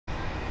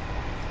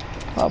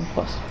Oh,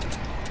 bust.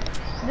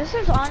 This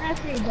is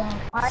honestly dumb.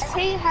 I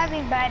hate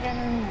having bad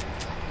internet.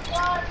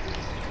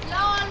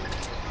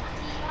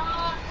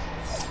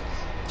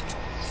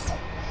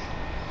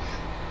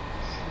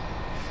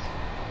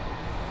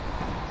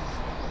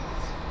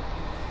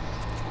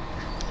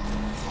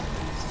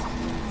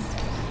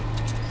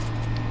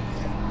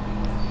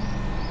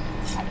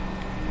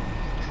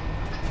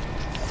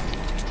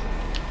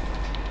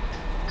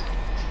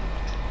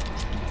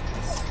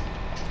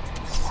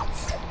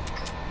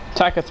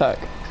 Attack, attack.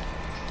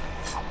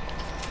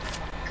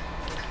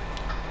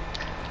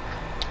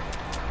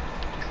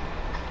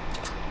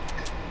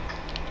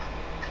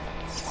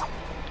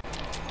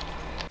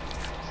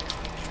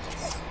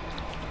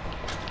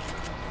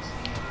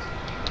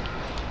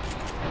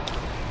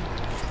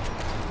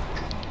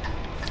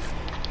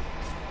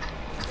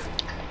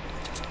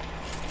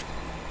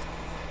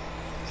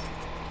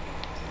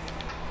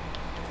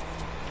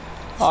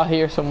 I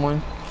hear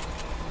someone.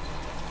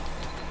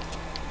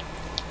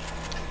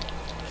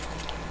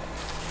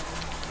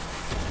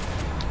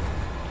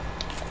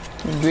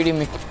 Greeting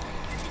me.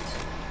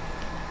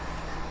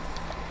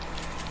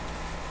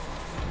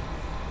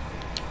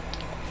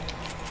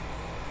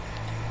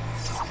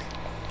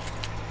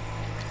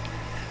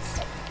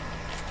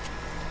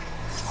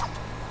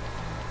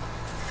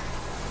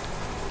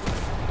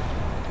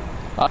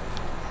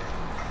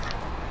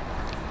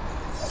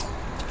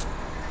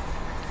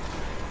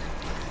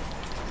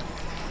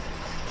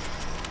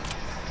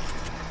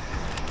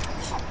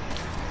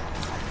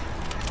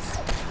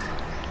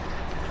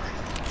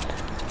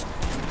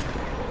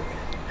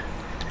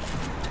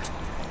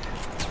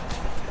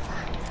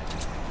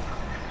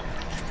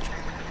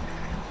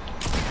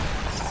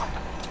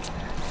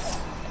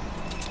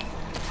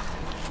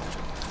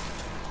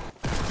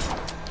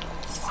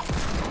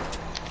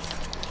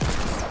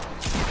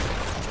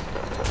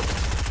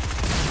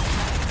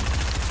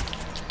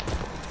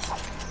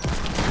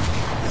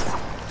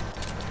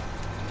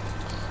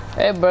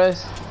 Hey,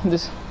 bros.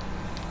 This.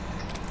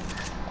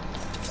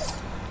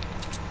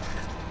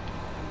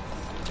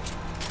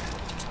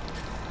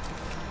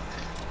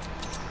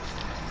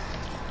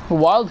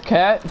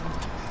 Wildcat.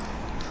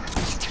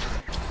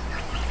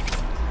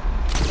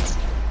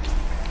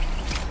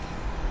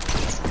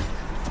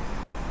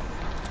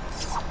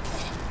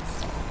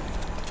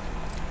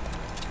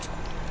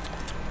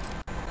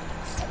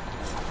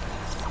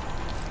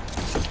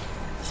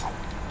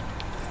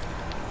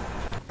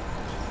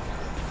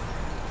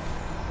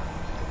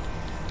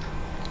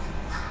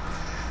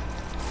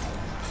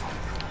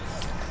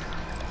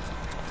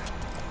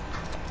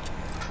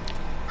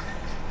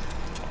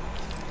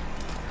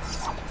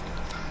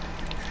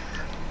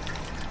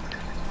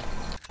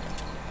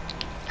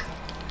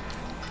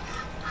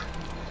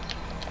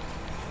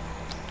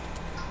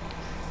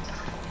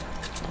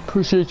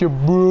 Appreciate your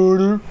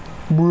brother.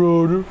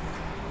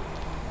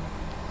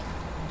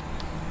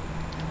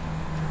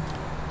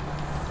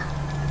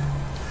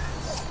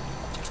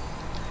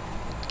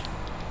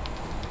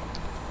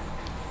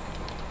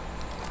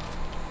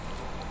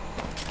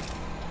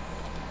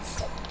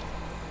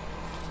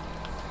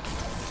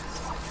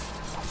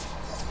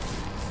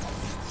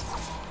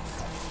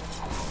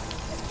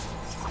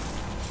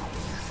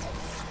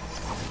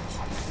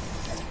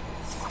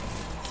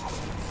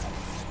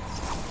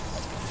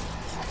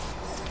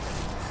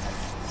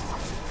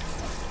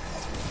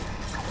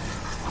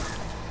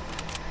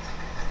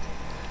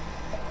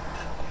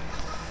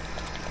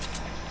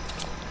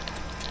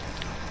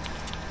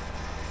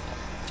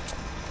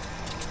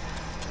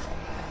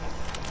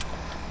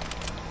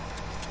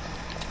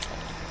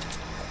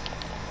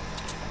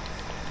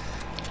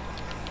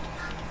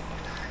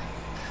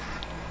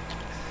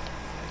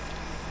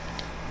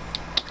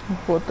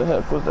 What the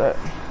heck was that?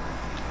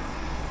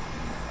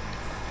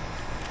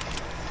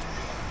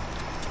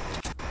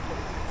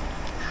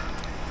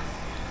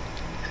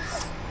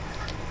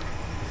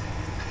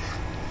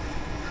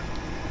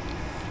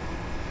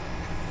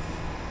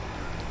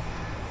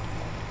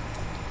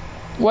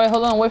 Wait,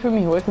 hold on, wait for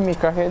me,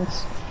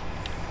 crackheads.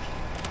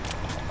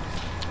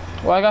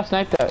 Well, I got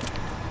sniped at.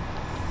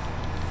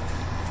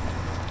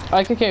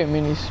 I could carry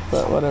minis,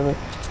 but whatever.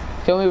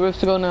 Tell me where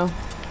to go now.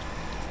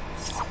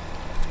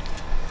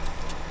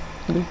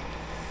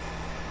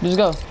 Just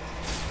go.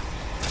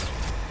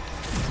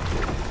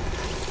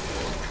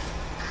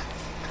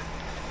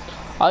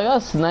 I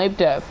got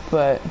sniped at,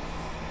 but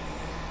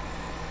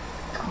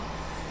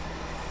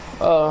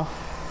oh.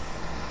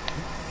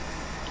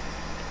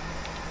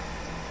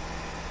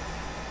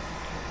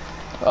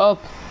 Oh,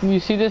 you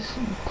see this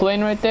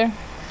plane right there?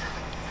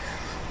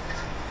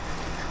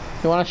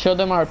 You want to show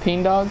them our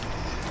ping dog?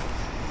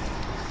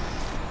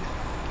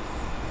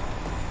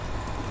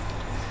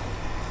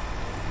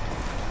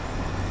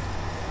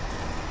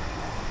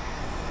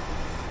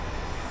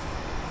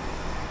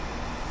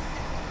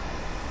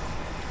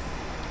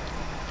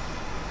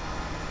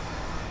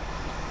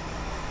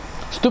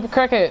 Stupid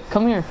crackhead,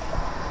 come here.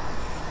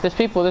 There's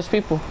people, there's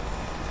people.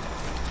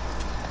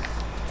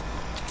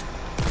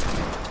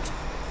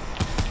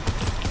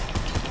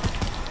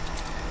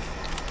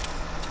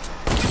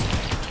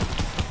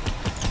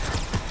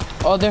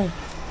 Oh, there.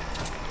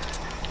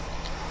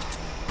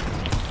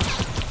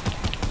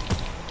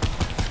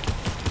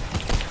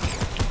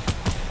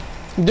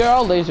 They're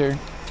all lasered.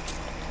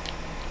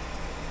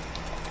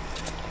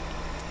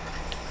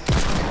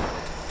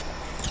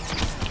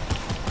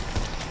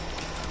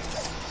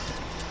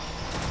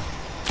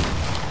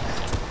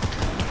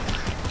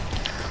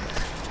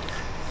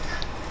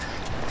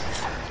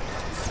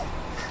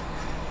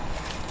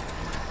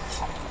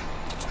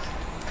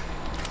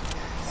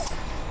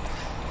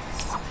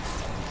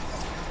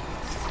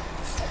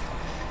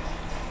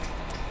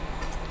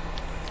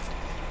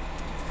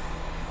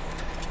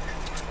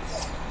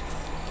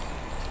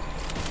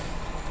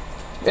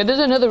 Yeah, there's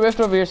another rift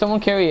over here. Someone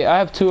carry it. I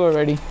have 2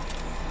 already.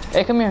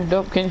 Hey, come here.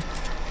 Dope, can you?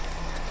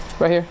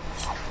 Right here.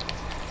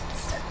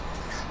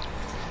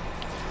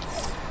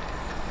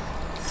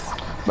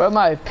 Bro,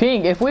 my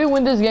ping. If we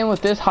win this game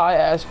with this high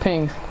ass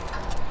ping.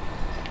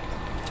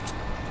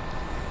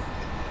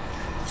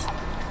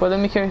 Well, let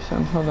me carry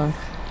some. Hold on.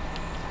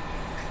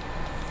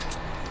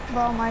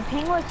 Bro, my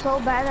ping was so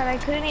bad that I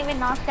couldn't even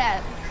knock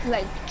that,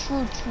 like,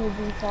 true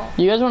default.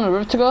 You guys want a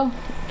rift to go?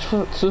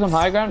 To some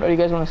high ground, or you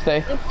guys want to stay?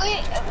 If we,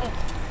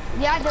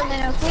 yeah,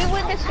 Dylan, if we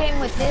win this game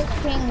with this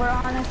ping, we're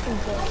honestly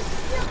good.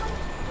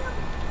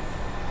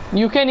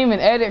 You can't even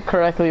edit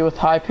correctly with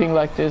high ping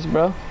like this,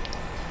 bro.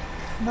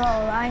 Bro,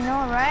 I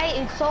know, right?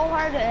 It's so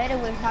hard to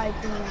edit with high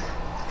ping.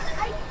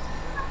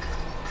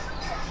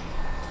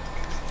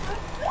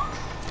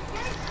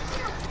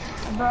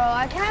 Bro,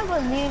 I can't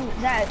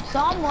believe that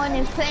someone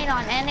is playing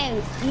on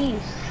NA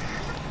East.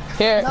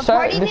 Here, The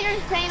sorry. party leader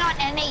is playing on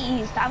NA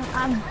East.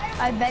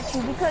 I bet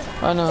you, because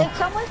I know. if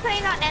someone's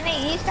playing on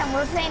NA East and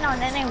we're playing on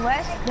NA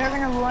West, they're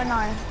gonna ruin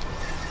our.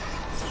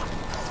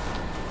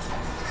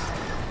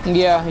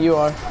 Yeah, you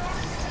are.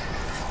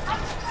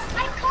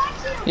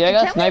 Yeah, I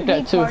got sniped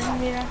at too.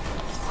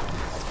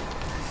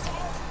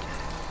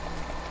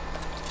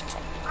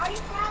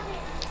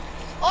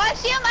 Oh, I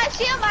see him! I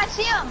see him! I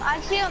see him! I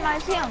see him! I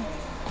see him!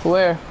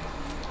 Where?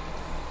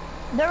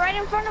 They're right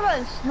in front of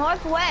us,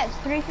 northwest,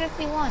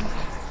 351.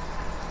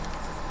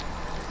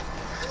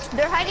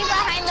 They're hiding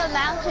behind the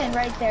mountain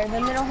right there, the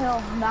little hill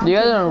mountain. You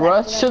guys gonna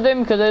rush to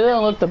them because they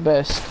don't look the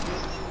best.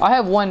 I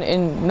have one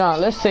in. Nah,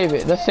 let's save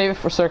it. Let's save it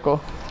for circle.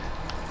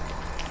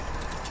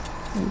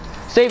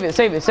 Save it,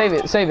 save it, save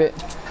it, save it.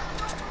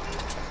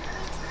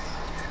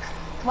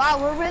 Wow,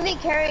 we're really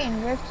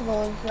carrying rift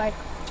goals, like.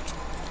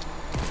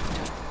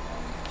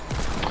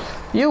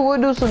 You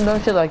would do some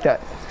dumb shit like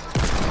that.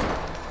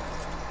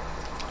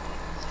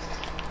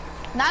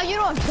 Now you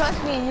don't trust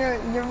me,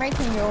 and you're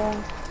making your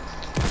own.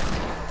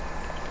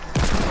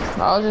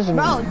 I was just.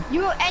 Bro,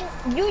 you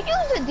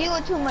use to deal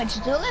with too much.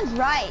 Dylan's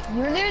right.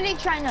 You're literally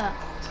trying to,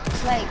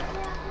 like,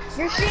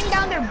 you're shooting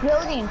down their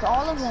buildings,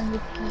 all of them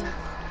with you.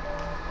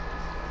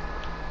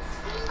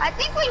 I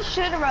think we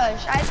should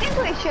rush. I think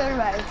we should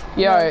rush.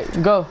 Yeah,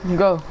 alright, go,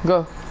 go,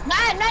 go.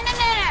 Nah,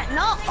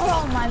 no.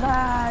 Oh my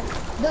god.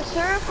 The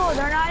circle,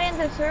 they're not in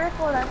the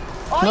circle.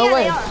 Oh No yeah,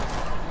 way.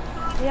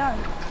 they are.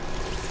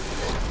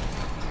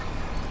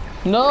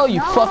 No,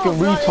 you fucking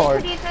bro,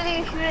 retard.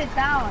 They shoot it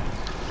down.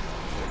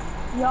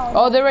 Yo,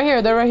 Oh, they're right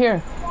here, they're right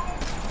here.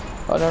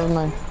 Oh, never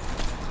mind.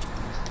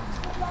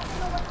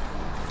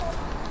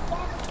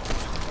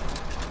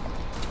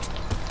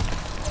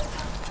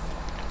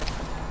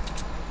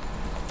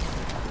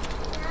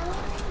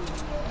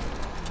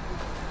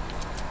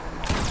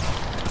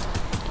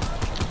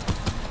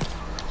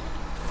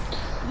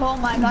 Oh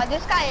my god,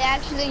 this guy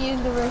actually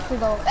used the rift to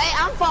go. Hey,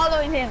 I'm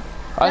following him.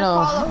 I know.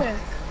 Let's follow him.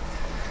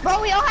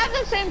 Bro, we all have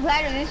the same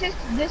glider.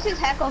 This is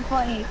hecka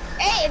funny.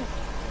 Hey,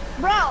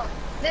 bro.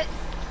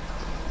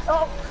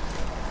 Oh.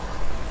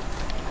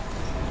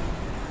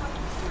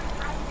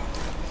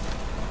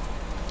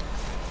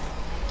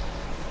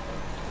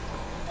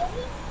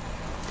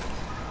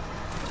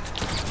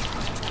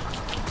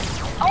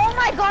 Oh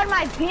my god,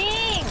 my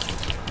ping.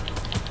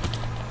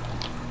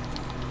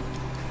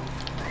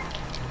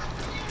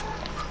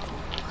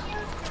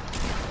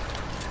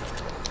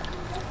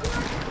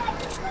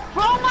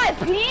 Bro, my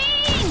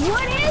ping!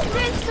 What is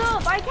this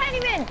stuff? I can't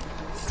even.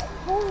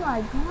 Oh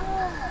my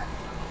god.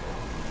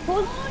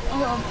 Who's?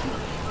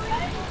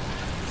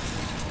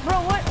 Bro,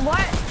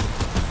 what?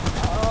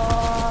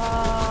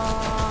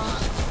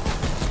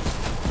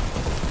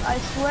 I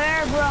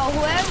swear, bro.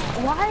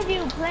 Why do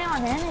you play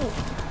on any?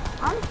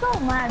 I'm so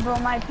mad, bro.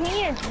 My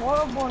ping is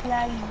horrible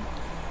lagging.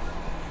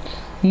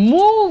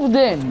 Move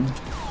then.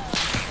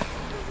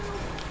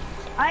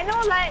 I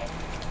know, like.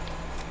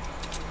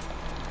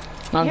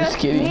 I'm just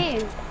kidding.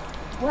 Please.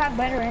 We'll have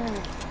better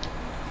enemies.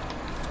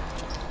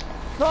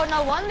 Bro,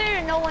 no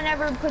wonder no one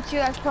ever puts you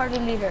as party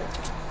leader.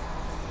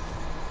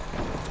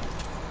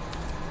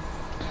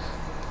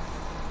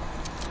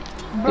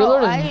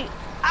 Bro, I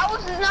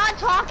was not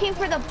talking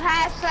for the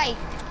past, like,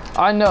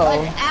 I know.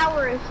 an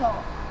hour or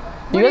so.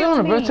 You guys want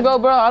a vertigo,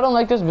 bro? I don't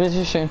like this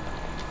position.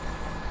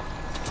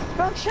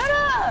 Bro, shut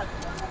up!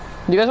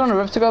 You guys want a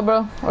rift to go,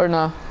 bro? Or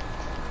nah?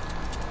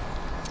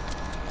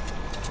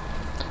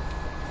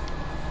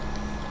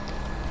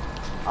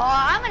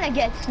 I'm gonna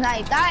get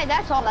sniped.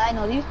 That's all I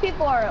know. These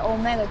people are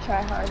Omega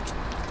tryhard.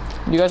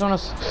 You guys want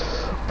us?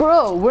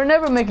 Bro, we're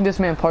never making this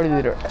man party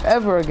leader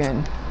ever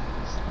again.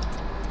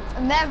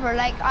 Never,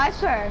 like, I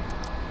swear.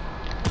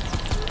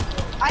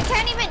 I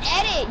can't even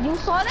edit. You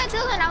saw that,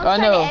 Dylan? I was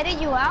trying to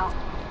edit you out.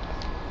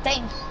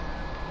 Thanks.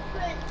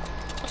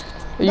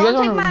 You Don't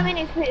guys take wanna... my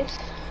mini fish.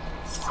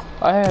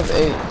 I have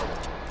 8.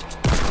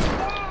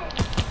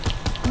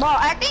 Bro,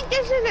 I think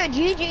this is a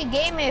GG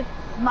game if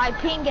my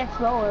ping gets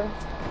lower.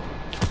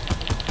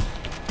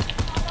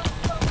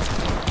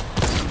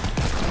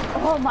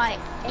 Oh my.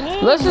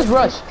 Let's just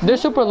rush. They're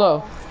super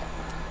low.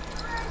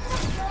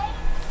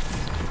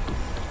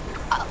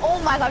 Oh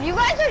my god, you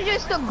guys are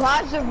just the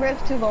gods of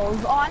Rift to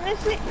those,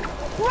 honestly.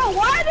 Bro,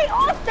 why are they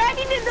all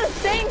standing in the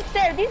same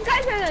stair? These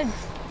guys are the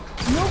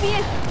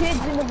noobiest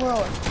kids in the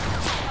world.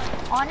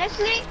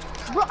 Honestly,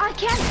 bro, I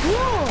can't do.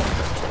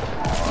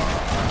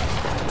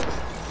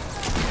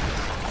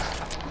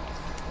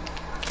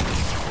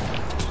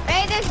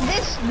 Hey,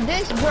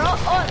 this girl,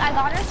 oh, I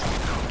got her.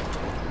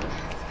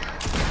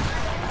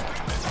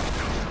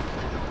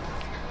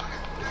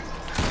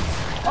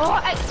 Oh,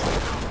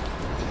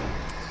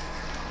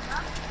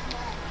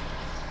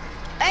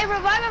 hey,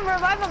 revive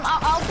him.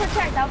 I'll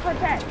protect.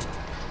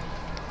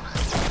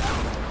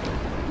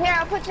 Here,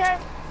 I'll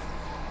protect.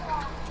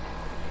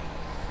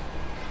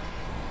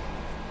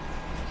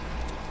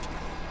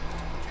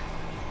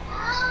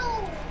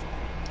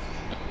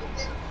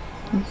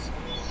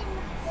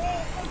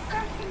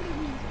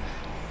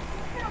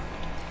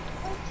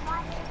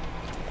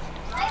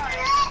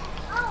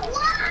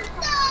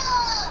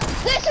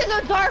 This is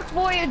a Dark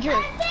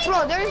Voyager.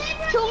 Bro, there's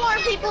 2 more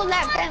people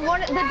left, and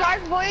the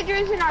Dark Voyager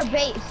is in our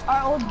base.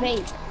 Our old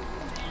base.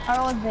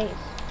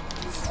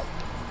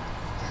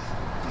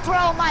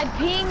 Bro, my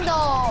ping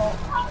though.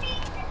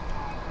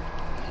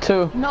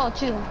 2. No,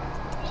 2.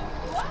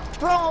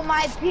 Bro,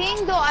 my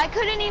ping though. I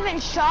couldn't even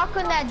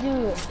shotgun that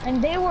dude.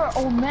 And they were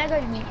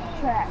Omega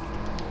track.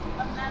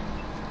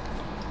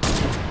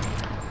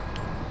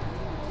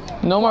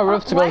 No more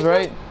Rift goes,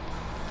 right?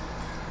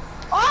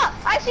 Oh,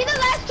 I see the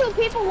last 2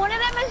 people. One of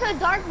them is a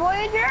Dark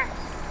Voyager.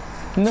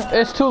 No,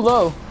 it's too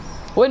low.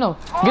 Wait, no.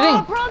 Get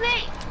in. Bro,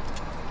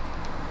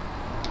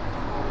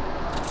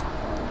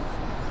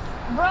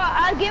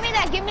 give me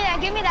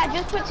that.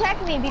 Just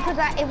protect me because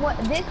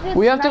this is.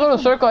 We have to go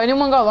to circle.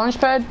 Anyone got launch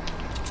pad?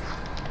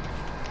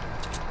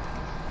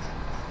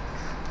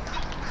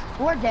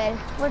 We're dead.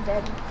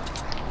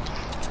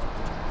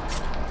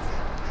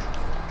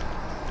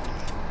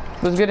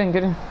 Let's get in.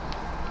 Get in.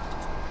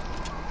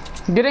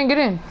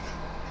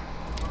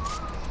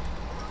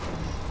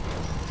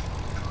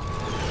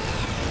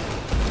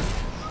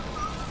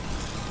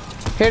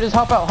 Here, just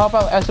hop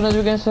out. As soon as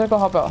we get in circle,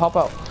 hop out.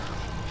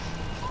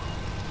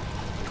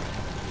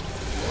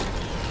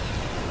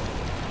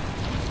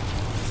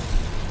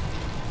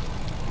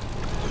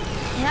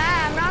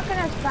 Nah, I'm not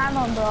gonna spam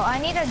him, bro. I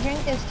need to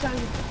drink this chug.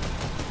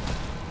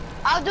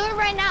 I'll do it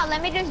right now.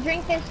 Let me just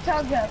drink this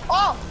chug.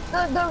 Oh,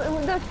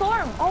 the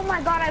storm. Oh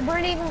my god, I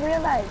barely even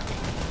realized.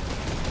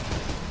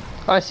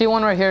 I see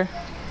one right here.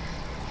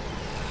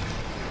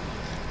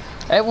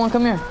 Everyone,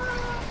 come here.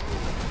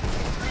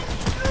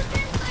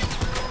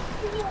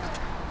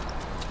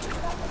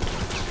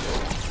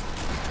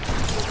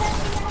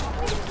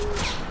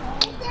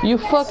 You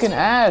fucking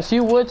ass.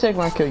 You would take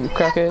my kill, you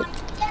crackhead.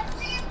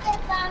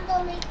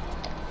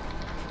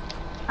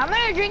 I'm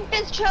gonna drink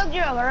this chug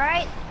jug,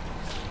 alright?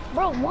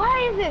 Bro,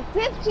 why is it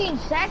 15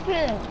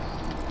 seconds?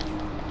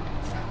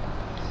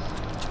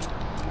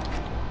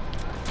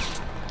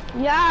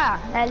 Yeah,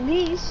 at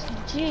least.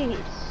 Jeez.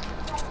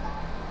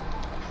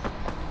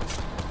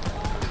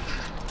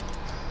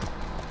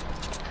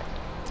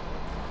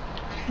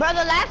 Bro,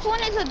 the last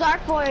one is a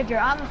Dark Voyager.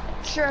 I'm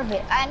sure of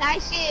it. And I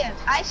see it.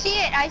 I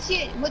see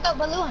it with a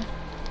balloon.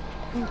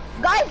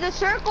 Guys, the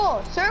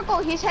circle.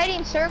 He's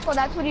heading circle.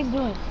 That's what he's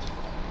doing.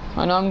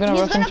 I know, I'm gonna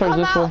rush him towards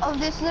this way. Of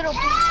this little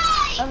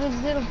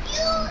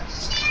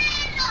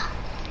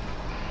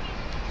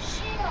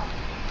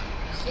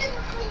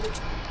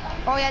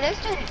Oh yeah, this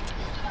is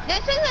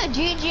a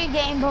GG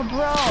game, but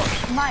bro,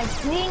 my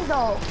ping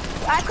though.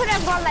 I could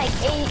have got like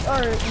 8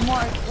 or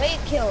more 8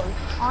 kills.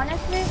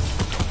 Honestly,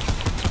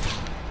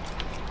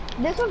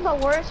 this was the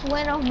worst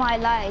win of my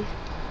life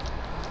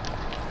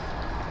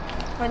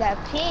for that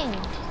ping.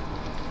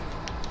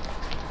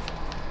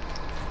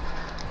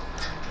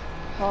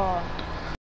 Oh.